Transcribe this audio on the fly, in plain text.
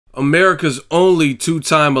America's only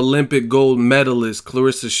two-time Olympic gold medalist,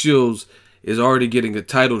 Claressa Shields, is already getting a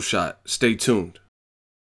title shot. Stay tuned.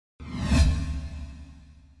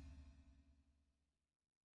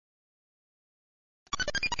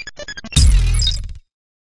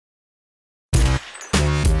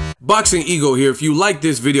 Boxingego here. If you like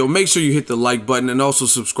this video, make sure you hit the like button and also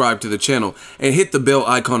subscribe to the channel and hit the bell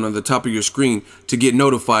icon on the top of your screen to get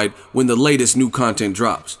notified when the latest new content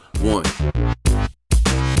drops.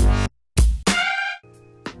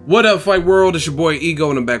 What up, Fight World? It's your boy Ego,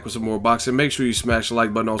 and I'm back with some more boxing. Make sure you smash the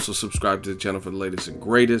like button, also subscribe to the channel for the latest and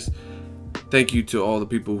greatest. Thank you to all the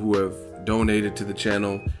people who have donated to the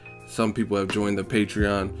channel. Some people have joined the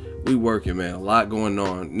Patreon. We working, man. A lot going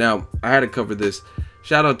on. Now, I had to cover this.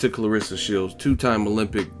 Shout out to Claressa Shields, two-time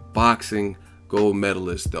Olympic boxing gold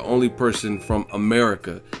medalist, the only person from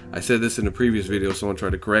America. I said this in the previous video, someone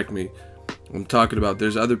tried to correct me. I'm talking about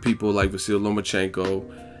there's other people like Vasil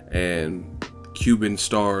Lomachenko and Cuban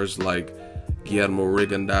stars like Guillermo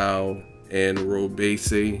Rigondeaux and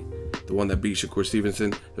Robese, the one that beat Shakur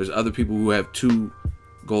Stevenson. There's other people who have 2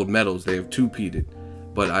 gold medals. They have two-peated.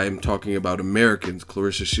 But I am talking about Americans.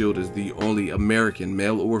 Claressa Shields is the only American,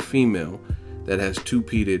 male or female, that has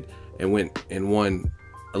two-peated and went and won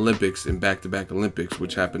Olympics and back-to-back Olympics,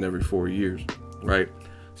 which happen every 4 years, right?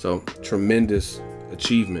 So tremendous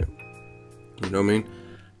achievement, you know what I mean?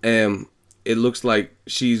 And it looks like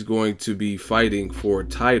she's going to be fighting for a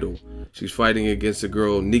title. She's fighting against a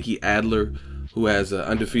girl, Nikki Adler, who has an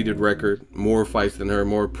undefeated record, more fights than her,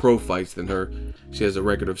 more pro fights than her. She has a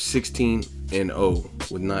record of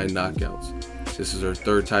 16-0 with 9 knockouts. This is her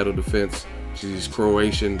 3rd title defense. She's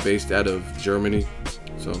Croatian, based out of Germany,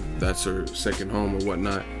 so that's her 2nd home or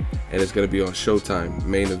whatnot, and it's going to be on Showtime,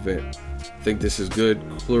 main event. I think this is good.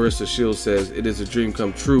 Claressa Shields says, "It is a dream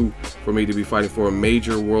come true for me to be fighting for a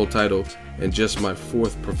major world title in just my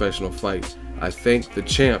 4th professional fight. I thank the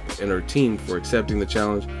champ and her team for accepting the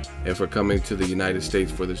challenge and for coming to the United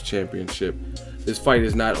States for this championship. This fight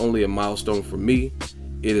is not only a milestone for me,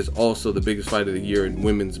 it is also the biggest fight of the year in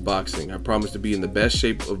women's boxing. I promise to be in the best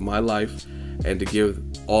shape of my life and to give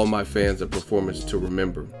all my fans a performance to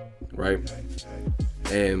remember," right?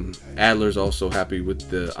 And Adler's also happy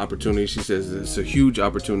with the opportunity. She says it's a huge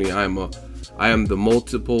opportunity. I am the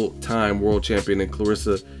multiple-time world champion, and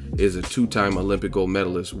Claressa is a 2-time Olympic gold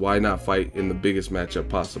medalist. Why not fight in the biggest matchup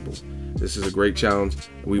possible? This is a great challenge.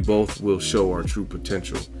 We both will show our true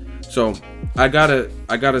potential. So I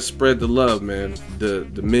gotta spread the love, man. The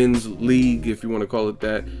men's league, if you want to call it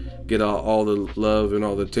that, get all the love and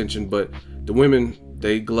all the attention. But the women,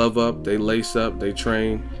 they glove up, they lace up, they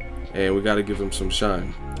train, and we got to give them some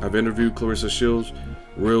shine. I've interviewed Claressa Shields.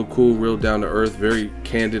 Real cool, real down to earth, very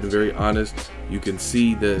candid and very honest. You can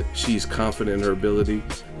see that she's confident in her ability,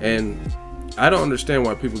 and I don't understand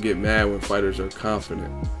why people get mad when fighters are confident.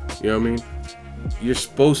 You know what I mean? You're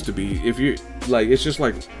supposed to be. If you're like, it's just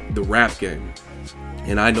like the rap game,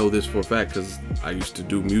 and I know this for a fact because I used to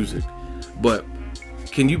do music. But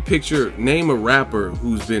can you name a rapper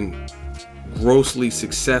who's been grossly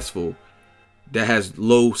successful that has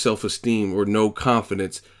low self-esteem or no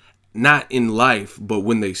confidence? Not in life, but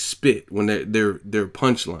when they spit, when they're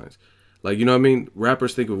punchlines. Like, you know what I mean?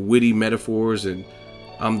 Rappers think of witty metaphors and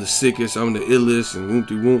I'm the sickest, I'm the illest, and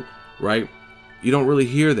whoop-de-whoop, right? You don't really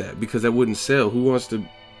hear that because that wouldn't sell. Who wants to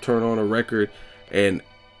turn on a record and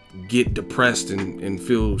get depressed and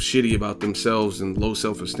feel shitty about themselves and low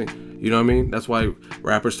self-esteem? You know what I mean? That's why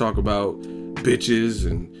rappers talk about bitches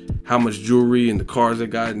and how much jewelry and the cars they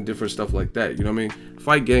got and different stuff like that. You know what I mean?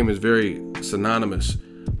 Fight game is very synonymous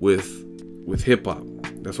with hip-hop.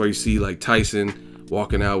 That's why you see like Tyson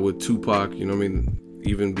walking out with Tupac, you know what I mean,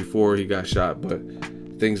 even before he got shot. But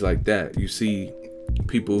things like that, you see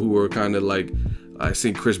people who are kind of like, I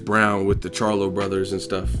see Chris Brown with the Charlo brothers and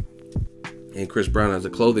stuff, and Chris Brown has a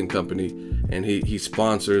clothing company and he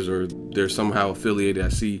sponsors, or they're somehow affiliated. I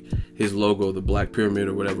see his logo, the Black Pyramid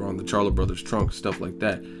or whatever, on the Charlo brothers trunk, stuff like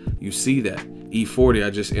that. You see that. E40, I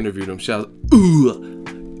just interviewed him. Shout out, ooh,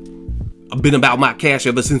 I've been about my cash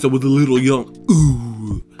ever since I was a little young.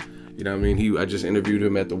 Ooh. You know what I mean? I just interviewed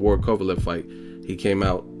him at the Ward Kovalev fight. He came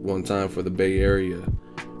out one time for the Bay Area,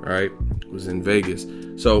 all right? It was in Vegas.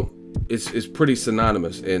 So it's pretty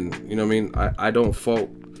synonymous. And, you know what I mean? I don't fault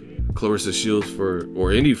Claressa Shields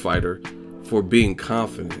or any fighter for being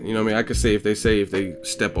confident. You know what I mean? I could say if they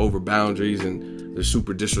step over boundaries and they're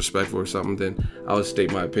super disrespectful or something, then I would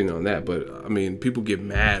state my opinion on that. But, I mean, people get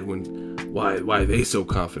mad when, why are they so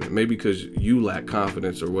confident? Maybe because you lack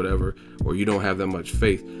confidence or whatever, or you don't have that much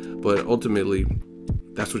faith. But ultimately,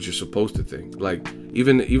 that's what you're supposed to think. Like,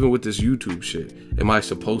 even with this YouTube shit, am I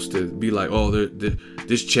supposed to be like, oh,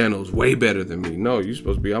 this channel is way better than me? No, you're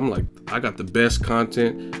supposed to be, I'm like, I got the best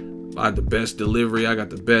content, I had the best delivery, I got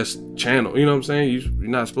the best channel. You know what I'm saying? You're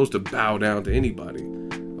not supposed to bow down to anybody.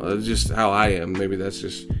 It's just how I am. Maybe that's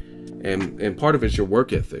just, and part of it's your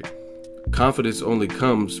work ethic. Confidence only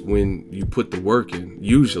comes when you put the work in,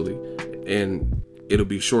 usually, and it'll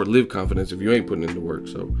be short-lived confidence if you ain't putting in the work.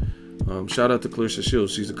 So shout out to Claressa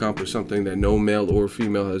Shields. She's accomplished something that no male or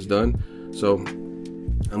female has done. So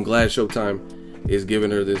I'm glad Showtime is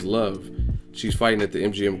giving her this love. She's fighting at the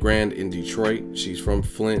MGM Grand in Detroit. She's from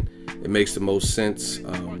Flint. It makes the most sense.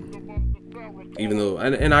 Even though,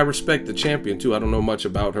 and I respect the champion too. I don't know much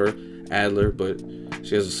about her, Adler, but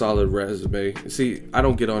she has a solid resume. See, I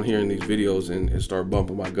don't get on here in these videos and start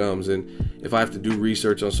bumping my gums. And if I have to do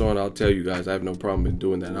research on someone, I'll tell you guys. I have no problem in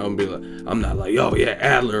doing that. I'm not like, oh yeah,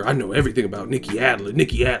 Adler. I know everything about Nikki Adler.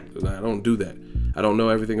 I don't do that. I don't know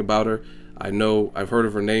everything about her. I've heard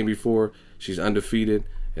of her name before. She's undefeated,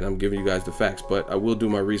 and I'm giving you guys the facts. But I will do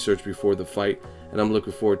my research before the fight, and I'm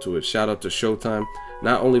looking forward to it. Shout out to Showtime,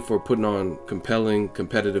 not only for putting on compelling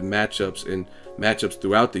competitive matchups and matchups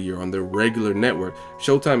throughout the year on their regular network.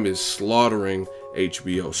 Showtime is slaughtering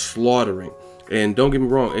HBO, slaughtering. And don't get me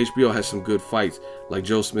wrong, HBO has some good fights, like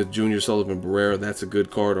Joe Smith Jr., Sullivan Barrera. That's a good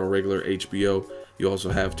card on regular HBO. You also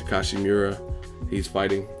have Takashi Miura. He's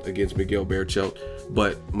fighting against Miguel Berchelt.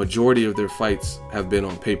 But majority of their fights have been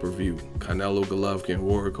on pay-per-view. Canelo Golovkin,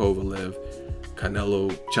 Warwick Kovalev,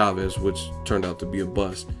 Canelo Chavez, which turned out to be a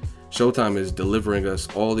bust. Showtime is delivering us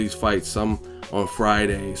all these fights, some on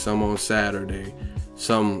Friday, some on Saturday,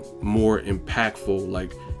 some more impactful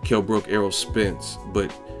like Kell Brook, Errol Spence, but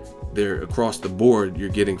they're across the board. You're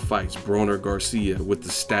getting fights. Broner Garcia with the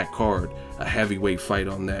stack card, a heavyweight fight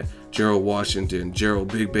on that. Gerald Washington, Gerald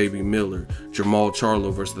Big Baby Miller, Jamal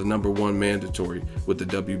Charlo versus the #1 mandatory with the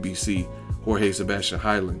WBC, Jorge Sebastian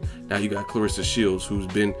Hyland. Now you got Claressa Shields,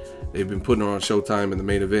 they've been putting her on Showtime in the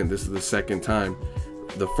main event. This is the second time.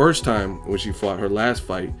 The first time when she fought her last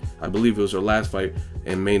fight, I believe it was her last fight,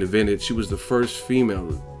 and main evented, she was the first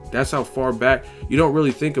female. That's how far back. You don't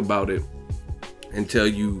really think about it until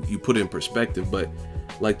you put it in perspective. But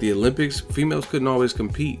like the Olympics, females couldn't always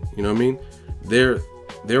compete. You know what I mean?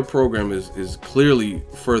 Their program is clearly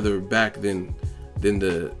further back than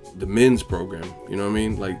the men's program. You know what I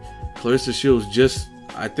mean? Like Claressa Shields,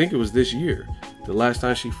 I think it was this year, the last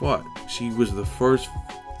time she fought, she was the first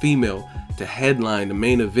female to headline the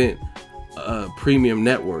main event premium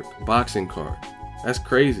network boxing card. That's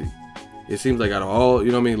crazy. It seems like out of all,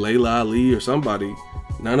 you know what I mean, Layla Ali or somebody,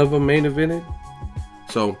 none of them main evented.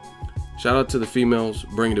 So shout out to the females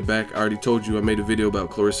bringing it back. I already told you I made a video about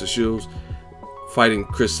Claressa Shields fighting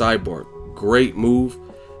Chris Cyborg. Great move.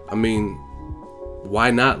 I mean, why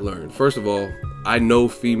not learn? First of all, I know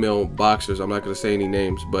female boxers. I'm not going to say any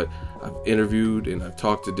names, but I've interviewed and I've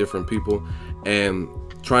talked to different people, and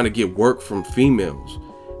trying to get work from females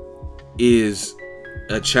is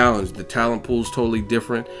a challenge. The talent pool is totally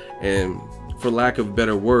different, and for lack of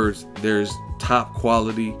better words, there's top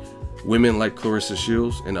quality women like Claressa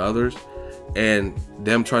Shields and others, and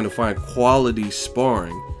them trying to find quality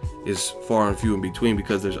sparring is far and few in between,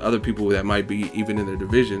 because there's other people that might be even in their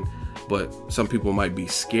division, but some people might be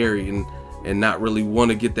scary and not really want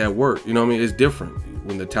to get that work. You know what I mean? It's different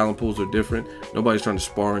when the talent pools are different. Nobody's trying to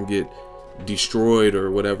spar and get destroyed or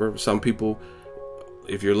whatever. Some people,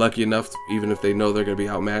 if you're lucky enough, even if they know they're going to be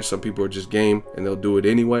outmatched, some people are just game and they'll do it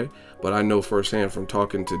anyway. But I know firsthand from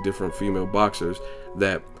talking to different female boxers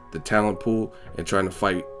that the talent pool and trying to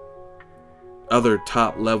fight other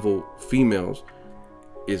top level females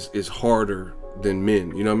is harder than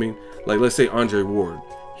men. You know what I mean? Like, let's say Andre Ward,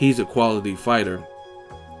 he's a quality fighter,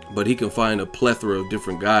 but he can find a plethora of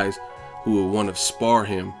different guys who will want to spar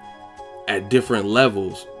him at different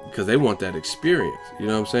levels because they want that experience. You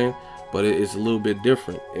know what I'm saying? But it's a little bit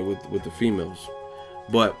different with the females.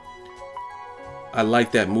 But I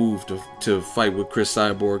like that move to fight with Chris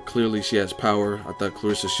Cyborg. Clearly she has power. I thought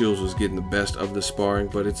Claressa Shields was getting the best of the sparring,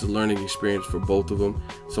 but it's a learning experience for both of them.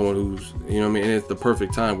 Someone who's, you know what I mean? And it's the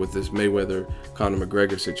perfect time with this Mayweather-Conor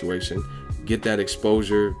McGregor situation. Get that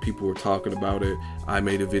exposure. People were talking about it. I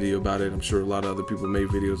made a video about it. I'm sure a lot of other people made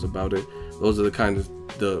videos about it. Those are the kind of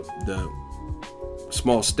the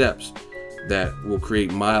small steps that will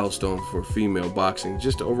create milestones for female boxing,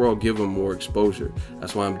 just to overall give them more exposure.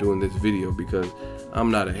 That's why I'm doing this video, because I'm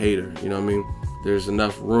not a hater. You know what I mean? There's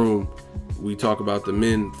enough room. We talk about the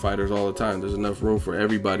men fighters all the time. There's enough room for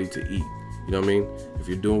everybody to eat. You know what I mean? If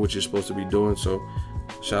you're doing what you're supposed to be doing. So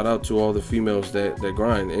shout out to all the females that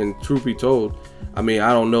grind. And truth be told, I mean,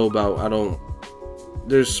 I don't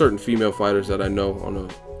there's certain female fighters that I know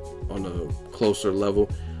on a closer level,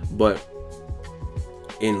 but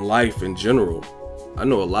in life in general, I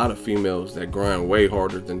know a lot of females that grind way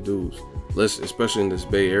harder than dudes. Especially in this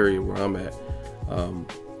Bay Area where I'm at.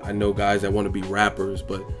 I know guys that want to be rappers,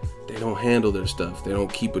 but they don't handle their stuff. They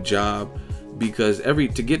don't keep a job, because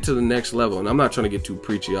to get to the next level, and I'm not trying to get too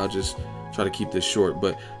preachy, I'll just try to keep this short,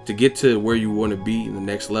 but to get to where you want to be in the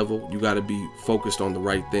next level, you got to be focused on the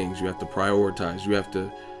right things. You have to prioritize. You have to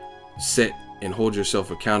set and hold yourself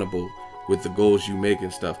accountable with the goals you make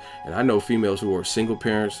and stuff. And I know females who are single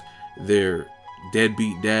parents, their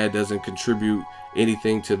deadbeat dad doesn't contribute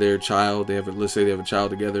anything to their child. Let's say they have a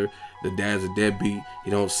child together, the dad's a deadbeat,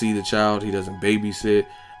 he don't see the child, he doesn't babysit,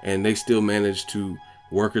 and they still manage to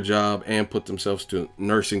work a job and put themselves to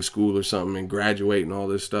nursing school or something and graduate and all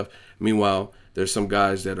this stuff. Meanwhile, there's some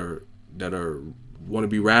guys that want to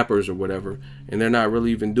be rappers or whatever, and they're not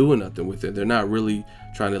really even doing nothing with it. They're not really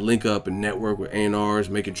trying to link up and network with A&Rs,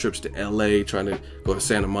 making trips to LA, trying to go to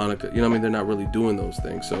Santa Monica. You know what I mean? They're not really doing those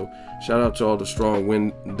things. So shout out to all the strong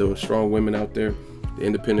women out there, the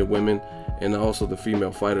independent women, and also the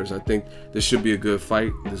female fighters. I think this should be a good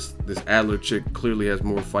fight. This Adler chick clearly has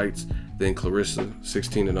more fights than Claressa,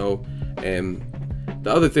 16-0. And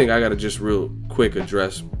the other thing I gotta just real quick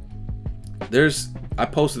address, I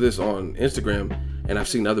posted this on Instagram, and I've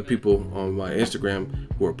seen other people on my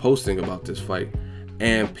Instagram who are posting about this fight,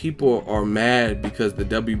 and people are mad because the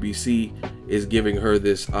WBC is giving her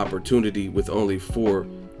this opportunity with only four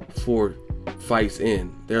fights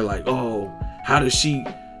in. They're like, oh,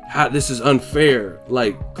 this is unfair.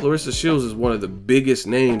 Like, Claressa Shields is one of the biggest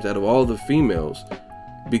names out of all the females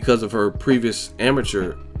because of her previous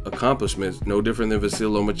amateur accomplishments, no different than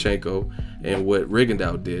Vasyl Lomachenko and what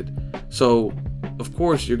Rigondeaux did. So of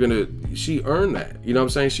course she earned that. You know what I'm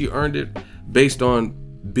saying? She earned it based on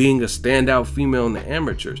being a standout female in the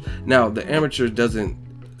amateurs. Now, the amateurs doesn't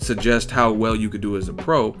suggest how well you could do as a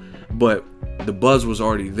pro, but the buzz was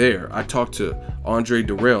already there. I talked to Andre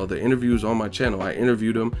Durrell. The interview is on my channel. I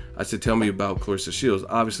interviewed him. I said, tell me about Claressa Shields.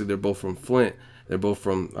 Obviously, they're both from Flint. They're both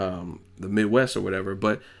from the Midwest or whatever.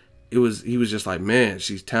 But he was just like, man,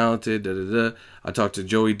 she's talented. Da, da, da. I talked to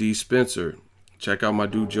Joey D. Spencer. Check out my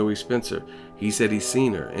dude, Joey Spencer. He said he's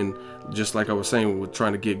seen her. And just like I was saying, with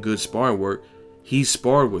trying to get good sparring work, he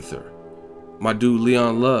sparred with her. My dude,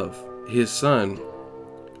 Leon Love, his son,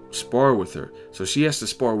 sparred with her. So she has to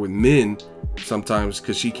spar with men sometimes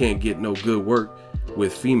because she can't get no good work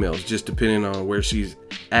with females, just depending on where she's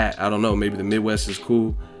at. I don't know, maybe the Midwest is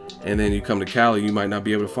cool, and then you come to Cali, you might not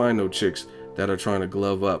be able to find no chicks that are trying to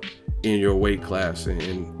glove up in your weight class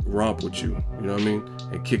and romp with you, you know what I mean,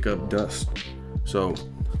 and kick up dust. So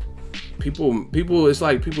people, it's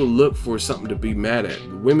like people look for something to be mad at.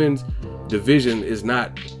 The women's division is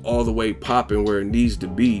not all the way popping where it needs to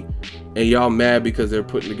be, and y'all mad because they're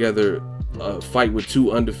putting together a fight with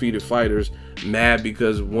two undefeated fighters, mad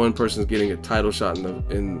because one person's getting a title shot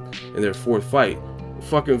in their fourth fight.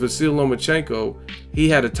 Fucking Vasyl Lomachenko, he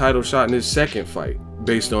had a title shot in his second fight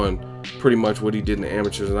based on pretty much what he did in the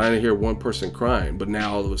amateurs, and I didn't hear one person crying. But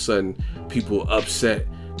now all of a sudden people upset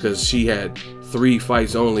because she had 3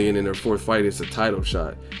 fights only, and in her fourth fight it's a title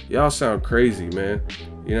shot. Y'all sound crazy, man.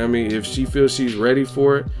 You know what I mean? If she feels she's ready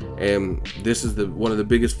for it, and this is one of the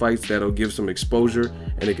biggest fights that'll give some exposure,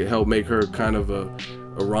 and it can help make her kind of a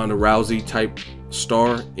Ronda Rousey type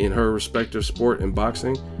star in her respective sport in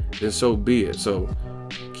boxing, then so be it. So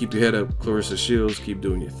keep your head up, Claressa Shields. Keep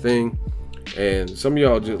doing your thing. And some of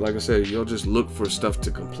y'all, just like I said, y'all just look for stuff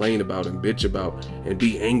to complain about and bitch about and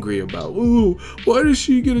be angry about. Ooh, why did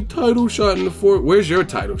she get a title shot in the fourth? Where's your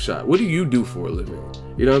title shot? What do you do for a living?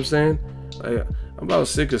 You know what I'm saying? I'm about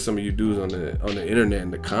sick of some of you dudes on the internet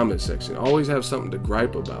in the comment section. Always have something to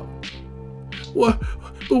gripe about. What?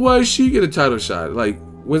 But why did she get a title shot? Like,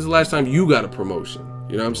 when's the last time you got a promotion?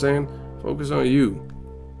 You know what I'm saying? Focus on you.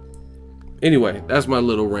 Anyway, that's my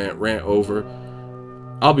little rant over.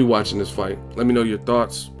 I'll be watching this fight. Let me know your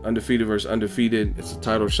thoughts. Undefeated versus undefeated. It's a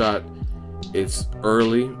title shot. It's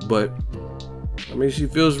early, but I mean, she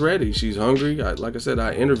feels ready. She's hungry. Like I said,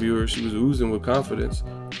 I interviewed her. She was oozing with confidence.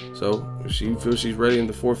 So if she feels she's ready in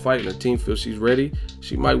the fourth fight and her team feels she's ready,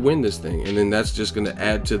 she might win this thing. And then that's just going to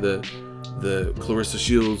add to the Claressa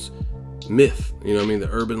Shields myth. You know what I mean? The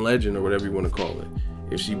urban legend or whatever you want to call it.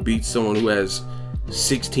 If she beats someone who has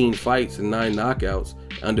 16 fights and 9 knockouts,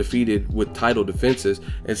 undefeated with title defenses.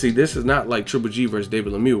 And see, this is not like Triple G versus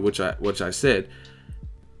David Lemieux, which I said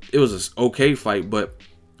it was an okay fight, but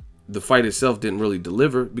the fight itself didn't really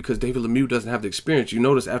deliver because David Lemieux doesn't have the experience. You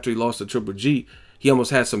notice after he lost to Triple G, he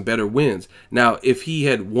almost had some better wins. Now, if he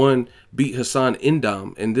had beat Hassan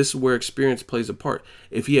Endam, and this is where experience plays a part.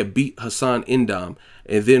 If he had beat Hassan Endam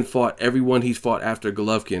and then fought everyone he's fought after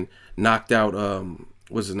Golovkin, knocked out,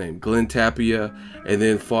 what's his name, Glenn Tapia, and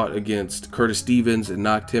then fought against Curtis Stevens and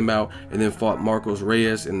knocked him out, and then fought Marcos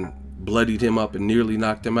Reyes and bloodied him up and nearly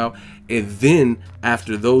knocked him out, and then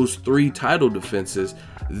after those 3 title defenses,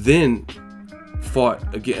 then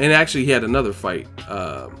fought again, and actually he had another fight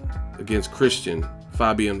against Christian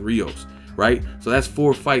Fabian Rios, right? So that's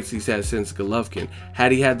 4 fights he's had since Golovkin.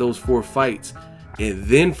 Had he had those 4 fights and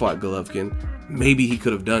then fought Golovkin, maybe he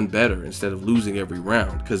could have done better instead of losing every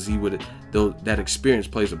round, because he would, though that experience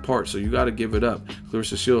plays a part. So you got to give it up.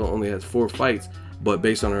 Claressa Shields only has 4 fights, but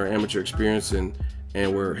based on her amateur experience and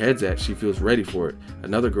where her head's at, she feels ready for it.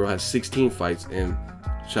 Another girl has 16 fights, and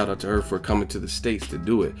shout out to her for coming to the States to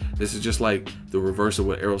do it. This is just like the reverse of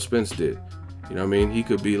what Errol Spence did. You know what I mean? He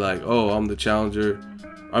could be like, oh, I'm the challenger.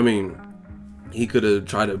 I mean, he could have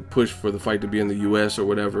tried to push for the fight to be in the US or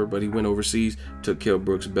whatever, but he went overseas, took Kell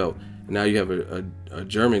Brook's belt. And now you have a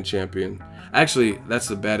German champion. Actually, that's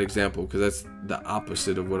a bad example, because that's the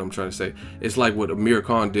opposite of what I'm trying to say. It's like what Amir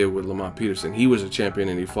Khan did with Lamont Peterson. He was a champion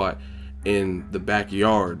and he fought in the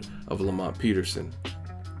backyard of Lamont Peterson,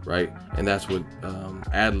 right? And that's what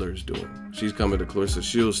Adler's doing. She's coming to Claressa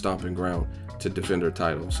Shields' stomping ground to defend her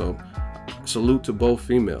title. So salute to both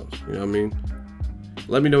females, you know what I mean?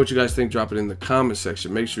 Let me know what you guys think. Drop it in the comment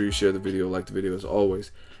section. Make sure you share the video, like the video as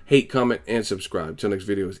always. Hate, comment, and subscribe. Till next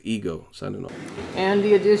video is Ego signing off. And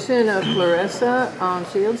the addition of Claressa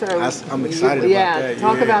Shields. I'm excited about that.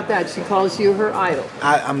 Talk about that. She calls you her idol.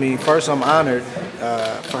 I mean, first, I'm honored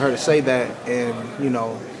for her to say that, and you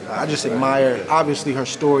know, I just admire obviously her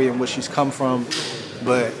story and what she's come from,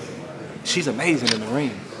 but she's amazing in the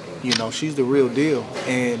ring. You know, she's the real deal,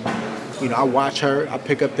 and you know, I watch her, I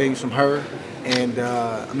pick up things from her, and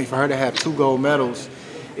I mean, for her to have 2 gold medals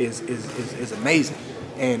is amazing.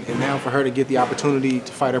 And now for her to get the opportunity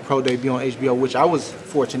to fight her pro debut on HBO, which I was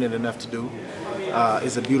fortunate enough to do,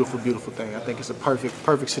 is a beautiful, beautiful thing. I think it's a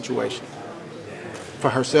perfect situation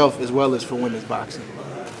for herself as well as for women's boxing,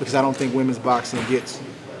 because I don't think women's boxing gets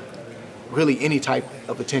really any type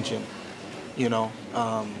of attention. You know,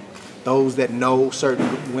 those that know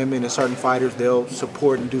certain women and certain fighters, they'll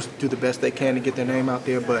support and do the best they can to get their name out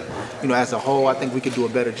there. But you know, as a whole, I think we could do a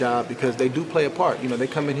better job, because they do play a part. You know, they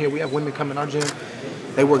come in here. We have women come in our gym.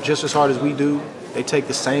 They work just as hard as we do. They take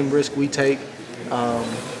the same risk we take.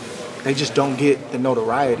 They just don't get the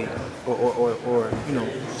notoriety or you know,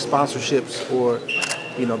 sponsorships or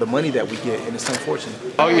you know, the money that we get, and it's unfortunate.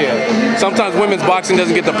 Oh yeah, sometimes women's boxing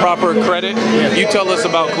doesn't get the proper credit. You tell us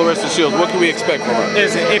about Claressa Shields. What can we expect from her?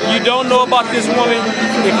 Listen, if you don't know about this woman,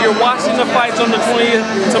 if you're watching the fights on the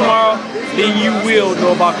 20th tomorrow, then you will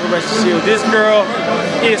know about Claressa Shields. This girl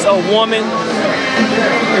is a woman.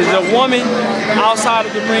 Outside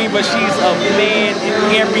of the ring, but she's a man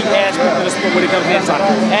in every aspect of the sport when it comes to inside.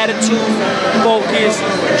 Attitude, focus,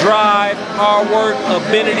 drive, hard work,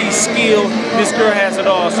 ability, skill. This girl has it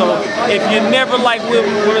all. So if you never liked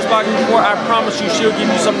women's boxing before, I promise you she'll give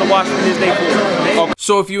you something to watch from this day forward.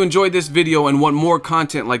 So if you enjoyed this video and want more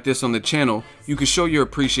content like this on the channel, you can show your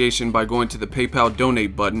appreciation by going to the PayPal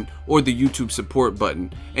donate button or the YouTube support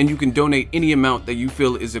button, and you can donate any amount that you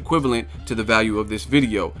feel is equivalent to the value of this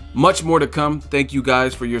video. Much more to come. Thank you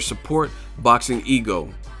guys for your support. Boxing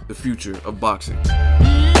Ego, the future of boxing.